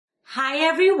Hi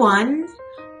everyone,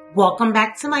 welcome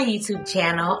back to my YouTube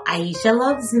channel, Aisha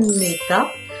Loves Makeup.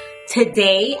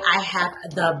 Today I have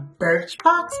the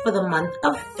Birchbox for the month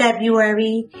of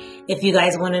February. If you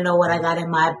guys want to know what I got in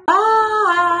my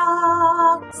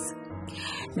box,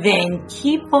 then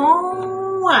keep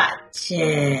on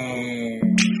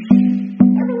watching.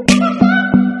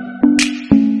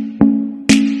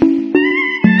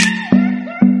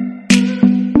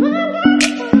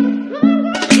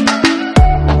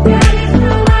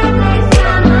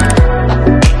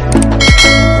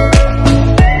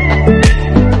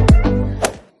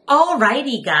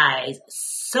 Alrighty guys,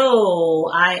 so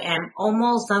I am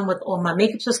almost done with all my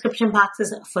makeup subscription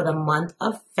boxes for the month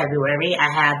of February. I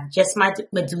have just my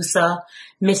Medusa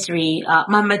mystery,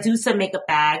 my Medusa makeup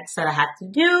bags that I have to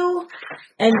do.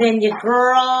 And then your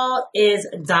girl is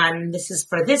done. This is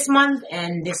for this month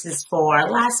and this is for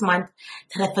last month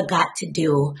that I forgot to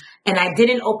do. And I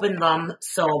didn't open them,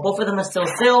 so both of them are still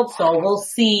sealed. So we'll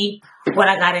see what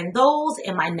I got in those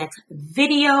in my next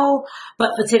video.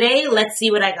 But for today, let's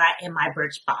see what I got in my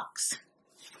Birchbox.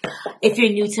 If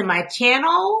you're new to my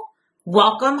channel,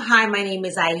 welcome. Hi, my name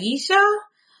is Aisha.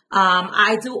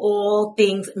 I do all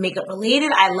things makeup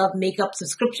related. I love makeup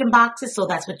subscription boxes, so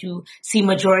that's what you see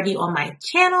majority on my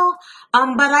channel.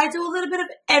 But I do a little bit of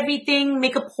everything,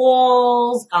 makeup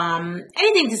hauls,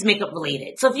 anything just makeup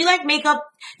related. So if you like makeup,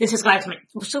 then subscribe to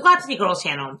your girl's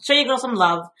channel. Show your girl some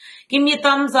love. Give me a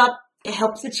thumbs up. It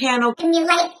helps the channel. Give me a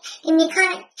like, give me a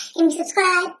comment, give me a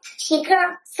subscribe. Show your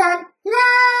girl some love.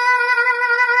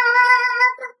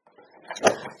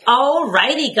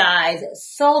 Alrighty guys,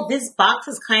 so this box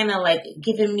is kind of like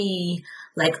giving me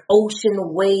like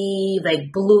ocean wave,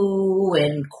 like blue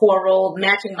and coral,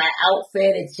 matching my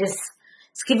outfit.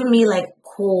 It's giving me like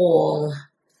cool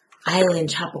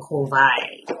island tropical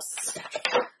vibes.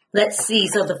 Let's see,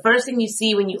 so the first thing you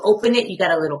see when you open it, you got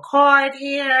a little card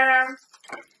here.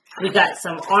 We got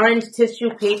some orange tissue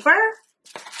paper.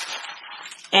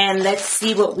 And let's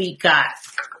see what we got.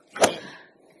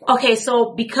 Okay,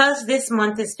 so because this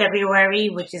month is February,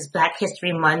 which is Black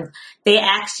History Month, they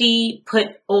actually put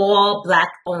all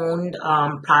Black-owned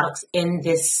products in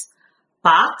this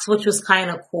box, which was kind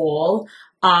of cool.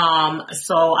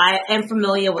 So I am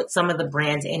familiar with some of the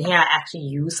brands in here. I actually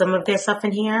use some of their stuff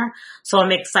in here. So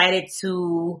I'm excited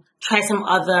to try some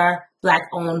other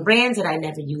Black-owned brands that I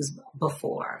never used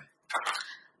before.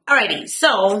 Alrighty,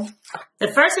 so the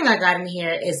first thing I got in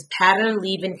here is Pattern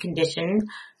Leave-In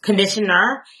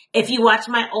Conditioner. If you watch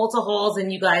my Ulta hauls,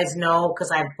 and you guys know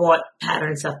because I've bought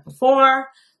pattern stuff before.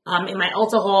 In my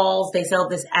Ulta hauls, they sell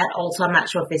this at Ulta. I'm not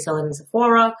sure if they sell it in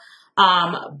Sephora.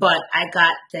 But I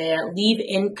got their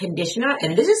leave-in conditioner,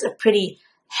 and this is a pretty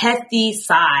hefty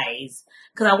size.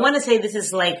 Because I want to say this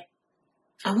is like,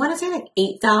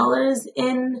 $8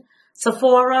 in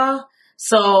Sephora.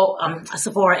 So,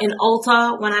 Sephora in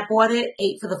Ulta, when I bought it,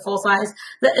 $8 for the full size.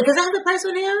 Does that have the price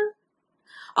on here?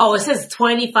 Oh, it says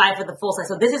 $25 for the full size.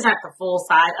 So this is not the full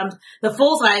size. The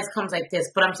full size comes like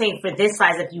this, but I'm saying for this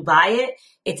size, if you buy it,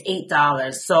 it's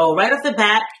 $8. So right off the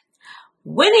bat,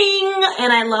 winning!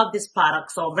 And I love this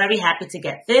product, so very happy to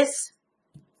get this.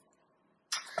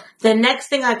 The next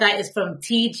thing I got is from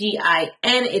TGIN.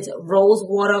 It's Rose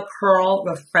Water Curl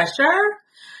Refresher.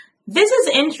 This is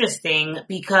interesting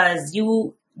because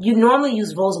you normally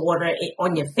use rose water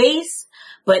on your face,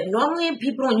 but normally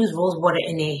people don't use rose water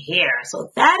in their hair. So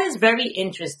that is very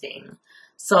interesting.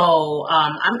 So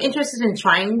I'm interested in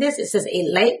trying this. It says a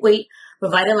lightweight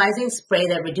revitalizing spray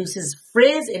that reduces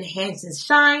frizz, enhances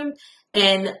shine,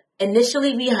 and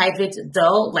initially rehydrates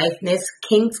dull, lightness,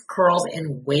 kinks, curls,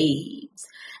 and waves.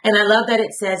 And I love that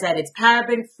it says that it's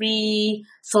paraben-free,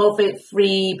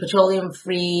 sulfate-free,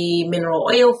 petroleum-free, mineral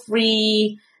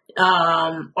oil-free,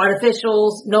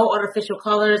 artificials, no artificial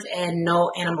colors, and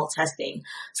no animal testing.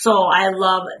 So I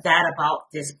love that about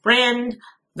this brand.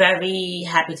 Very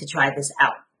happy to try this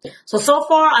out. So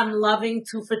far I'm loving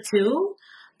 2 for 2.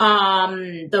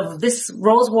 This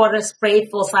rose water spray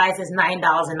full size is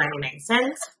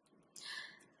 $9.99.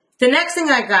 The next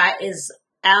thing I got is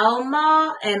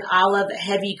Alma and Olive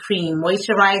Heavy Cream.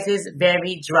 Moisturizes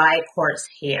very dry, coarse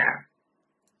hair.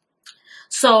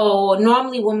 So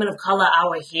normally women of color,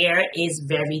 our hair is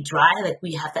very dry. Like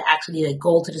we have to actually like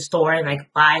go to the store and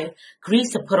like buy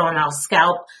grease to put on our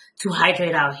scalp to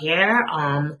hydrate our hair.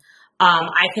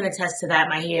 I can attest to that.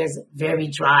 My hair is very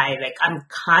dry. Like I'm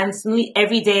constantly,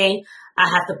 every day I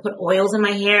have to put oils in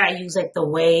my hair. I use like the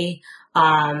Way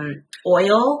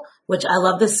oil, which I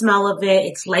love the smell of it.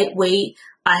 It's lightweight.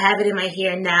 I have it in my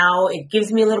hair now. It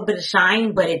gives me a little bit of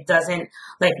shine, but it doesn't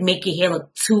like make your hair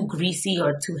look too greasy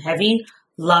or too heavy.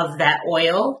 Love that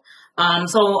oil.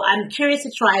 So I'm curious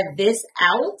to try this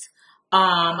out.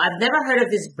 I've never heard of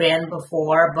this brand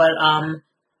before, but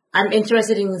I'm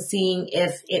interested in seeing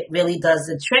if it really does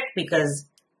the trick because,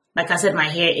 like I said, my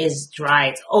hair is dry.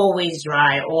 It's always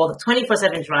dry, all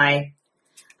 24/7 dry.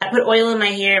 I put oil in my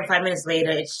hair, and 5 minutes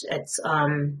later, it's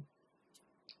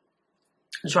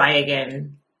dry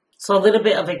again. So a little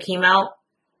bit of it came out.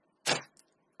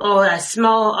 Oh, I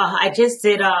smell. I just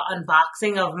did an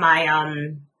unboxing of my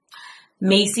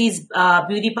Macy's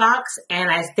beauty box, and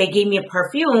they gave me a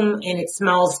perfume, and it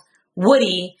smells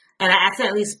woody. And I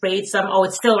accidentally sprayed some. Oh,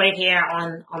 it's still right here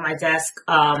on my desk.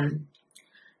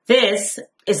 This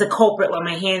is a culprit where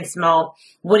my hands smell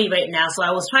woody right now. So I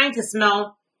was trying to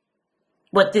smell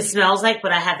what this smells like,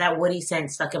 but I have that woody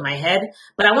scent stuck in my head.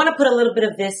 But I want to put a little bit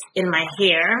of this in my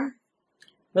hair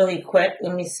really quick.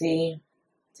 Let me see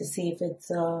to see if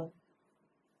it's,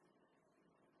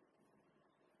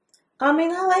 I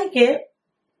mean, I like it.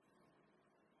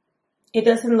 It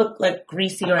doesn't look like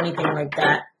greasy or anything like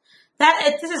that.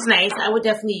 This is nice. I would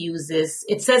definitely use this.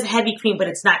 It says heavy cream, but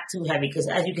it's not too heavy because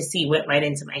as you can see, it went right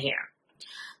into my hair.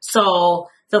 So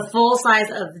the full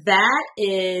size of that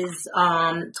is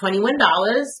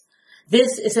 $21.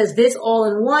 It says this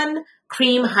all-in-one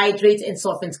cream hydrates and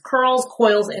softens curls,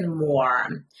 coils, and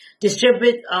more.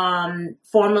 Distribute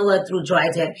formula through dry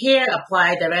damp hair.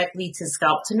 Apply directly to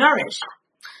scalp to nourish.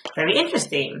 Very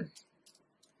interesting.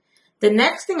 The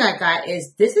next thing I got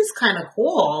is, this is kind of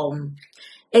cool.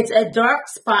 It's a dark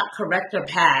spot corrector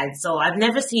pad. So I've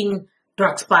never seen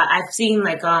dark spot. I've seen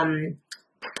like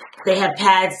they have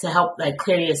pads to help like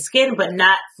clear your skin, but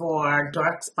not for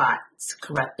dark spots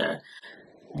corrector.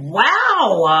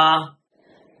 Wow.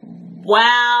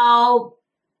 Wow.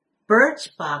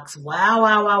 Birchbox. Wow.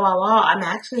 I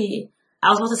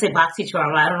was supposed to say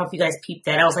BoxyCharm. I don't know if you guys peeped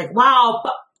that. I was like, wow,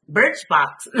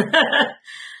 Birchbox.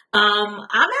 I'm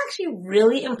actually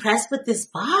really impressed with this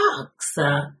box.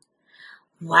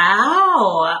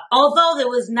 Wow. Although there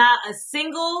was not a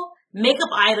single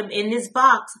makeup item in this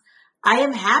box, I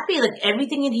am happy. Like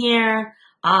everything in here,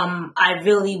 I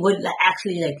really would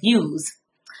actually like use.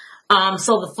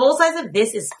 So the full size of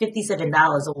this is $57.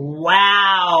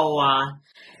 Wow.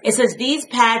 It says these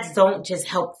pads don't just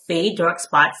help fade dark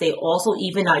spots. They also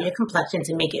even out your complexion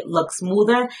to make it look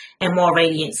smoother and more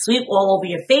radiant. Sweep all over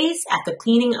your face after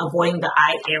cleaning, avoiding the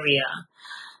eye area.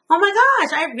 Oh my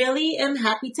gosh, I really am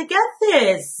happy to get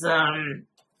this.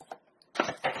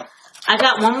 I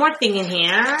got one more thing in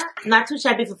here. Not too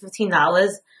shabby for $15.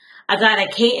 I got a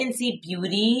KNC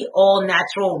Beauty All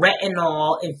Natural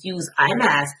Retinol Infused Eye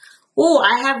Mask. Oh,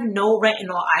 I have no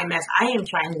retinol eye mask. I am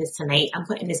trying this tonight. I'm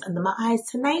putting this under my eyes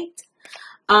tonight.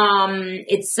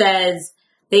 It says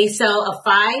they sell a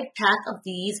 5-pack of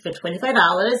these for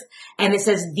 $25. And it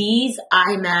says these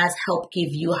eye masks help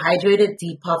give you hydrated,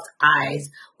 depuffed eyes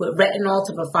with retinol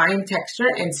to refine texture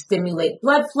and stimulate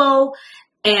blood flow,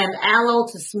 and aloe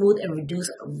to smooth and reduce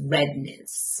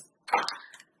redness.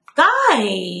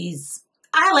 Guys,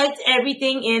 I liked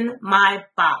everything in my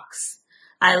box.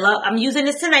 I'm using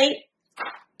this tonight.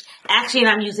 Actually, and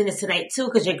I'm using this tonight too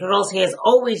because your girl's hair is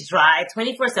always dry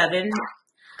 24/7.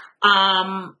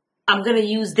 I'm going to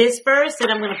use this first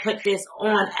and I'm going to put this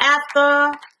on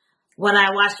after. When I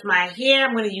wash my hair,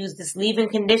 I'm going to use this leave-in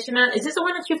conditioner. Is this the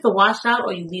one that you have to wash out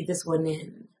or you leave this one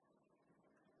in?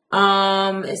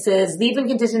 It says leave-in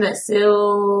conditioner that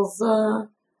seals, I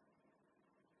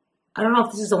don't know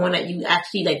if this is the one that you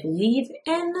actually like leave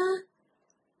in.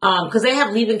 Cause they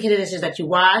have leave-in conditioners that you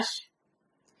wash.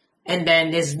 And then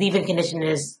there's leave-in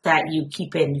conditioners that you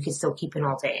keep in. You can still keep in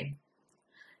all day.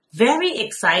 Very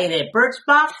excited.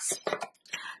 Birchbox.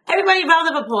 Everybody, round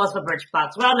of applause for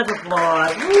Birchbox. Round of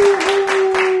applause.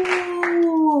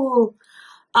 Woo-hoo.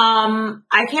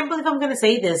 I can't believe I'm going to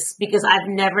say this because I've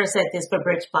never said this for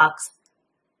Birchbox.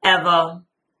 Ever.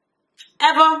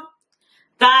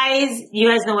 Guys, you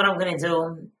guys know what I'm going to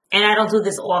do. And I don't do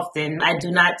this often. I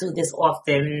do not do this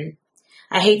often.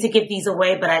 I hate to give these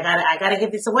away, but I gotta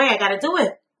give this away. I gotta do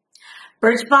it.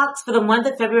 Birchbox for the month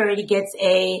of February gets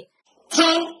a 10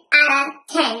 out of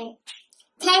 10.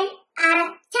 10 out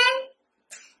of 10.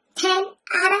 10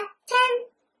 out of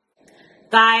 10.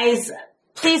 Guys,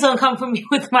 please don't come for me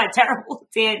with my terrible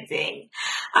dancing.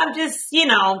 I'm just,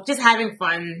 just having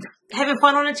fun. Having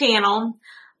fun on the channel.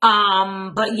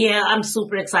 But yeah, I'm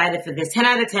super excited for this. 10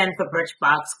 out of 10 for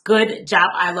Birchbox. Good job.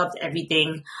 I loved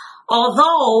everything.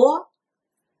 Although,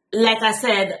 like I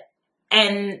said,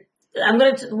 and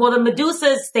the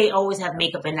Medusas, they always have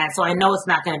makeup in that. So I know it's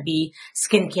not going to be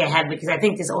skincare heavy because I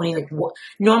think there's only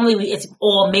normally it's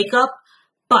all makeup.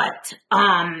 But,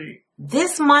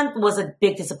 this month was a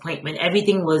big disappointment.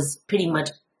 Everything was pretty much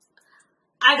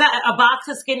I got a box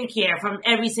of skincare from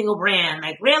every single brand.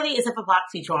 Like really, except for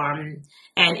BoxyCharm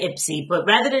and Ipsy. But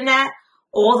rather than that,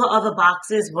 all the other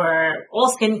boxes were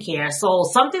all skincare. So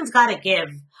something's got to give.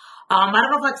 I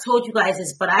don't know if I told you guys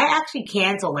this, but I actually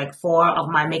canceled like 4 of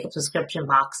my makeup subscription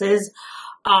boxes.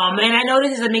 And I know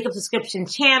this is a makeup subscription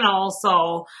channel,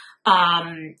 so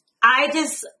the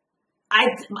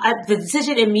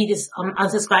decision in me just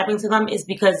unsubscribing to them is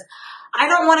because I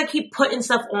don't want to keep putting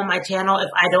stuff on my channel if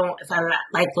I'm not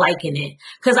like liking it,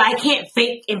 because I can't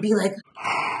fake and be like,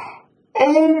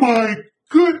 oh my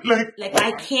good, like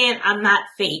I can't. I'm not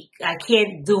fake. I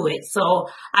can't do it. So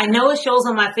I know it shows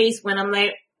on my face when I'm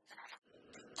like,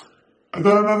 I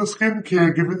got another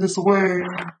skincare, giving this away.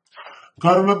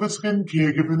 Got another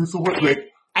skincare, giving this away. Like,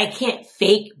 I can't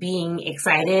fake being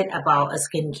excited about a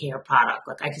skincare product.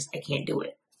 Like, I can't do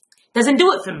it. Doesn't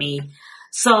do it for me.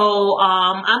 So,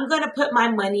 I'm gonna put my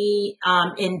money,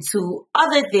 into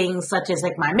other things, such as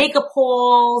like my makeup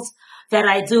hauls that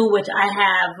I do, which I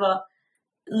have,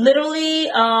 literally,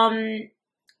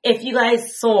 if you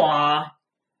guys saw,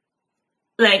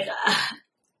 like,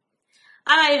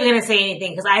 I'm not even gonna say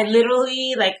anything because I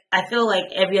literally, like, I feel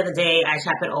like every other day I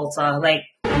shop at Ulta. Like,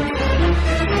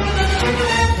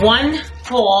 1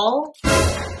 haul,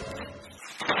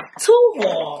 2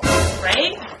 hauls,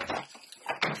 right?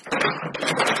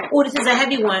 Oh, this is a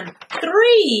heavy one.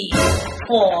 3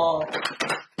 haul,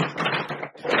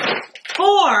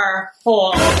 4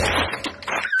 haul,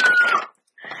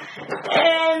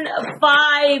 and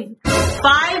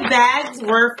 5 bags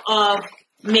worth of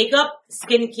makeup,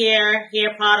 skincare,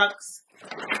 hair products,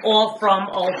 all from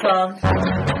Ulta.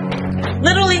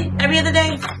 Literally every other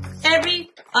day.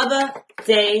 Every other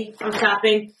day I'm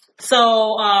shopping.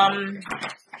 So, I've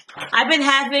been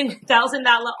having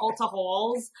 $1,000 Ulta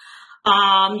hauls.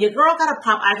 Your girl gotta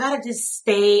pop. I gotta just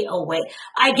stay away.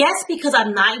 I guess because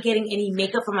I'm not getting any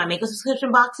makeup from my makeup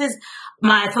subscription boxes,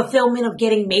 my fulfillment of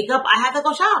getting makeup, I have to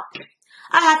go shop.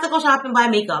 I have to go shop and buy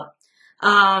makeup.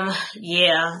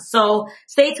 Yeah, so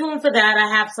stay tuned for that. I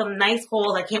have some nice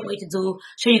hauls. I can't wait to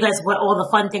show you guys what all the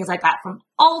fun things I got from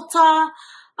Ulta.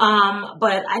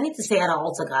 But I need to stay out of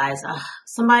Ulta, guys.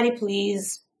 Somebody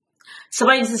needs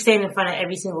to stand in front of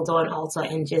every single door in Ulta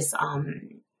and just,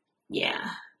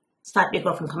 yeah, stop your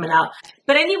girl from coming out.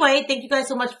 But anyway, thank you guys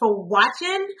so much for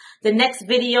watching. The next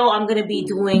video, I'm going to be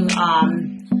doing,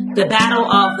 the battle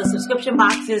of the subscription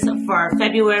boxes for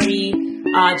January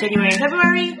and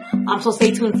February. So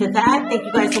stay tuned for that. Thank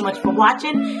you guys so much for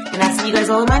watching, and I'll see you guys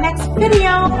all in my next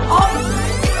video.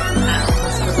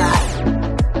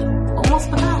 Almost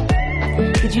forgot.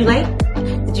 Did you like?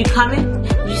 Did you comment?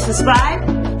 Did you subscribe?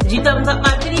 Did you thumbs up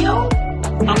my video?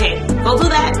 Okay, go do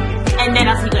that, and then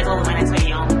I'll see you guys all in my next video.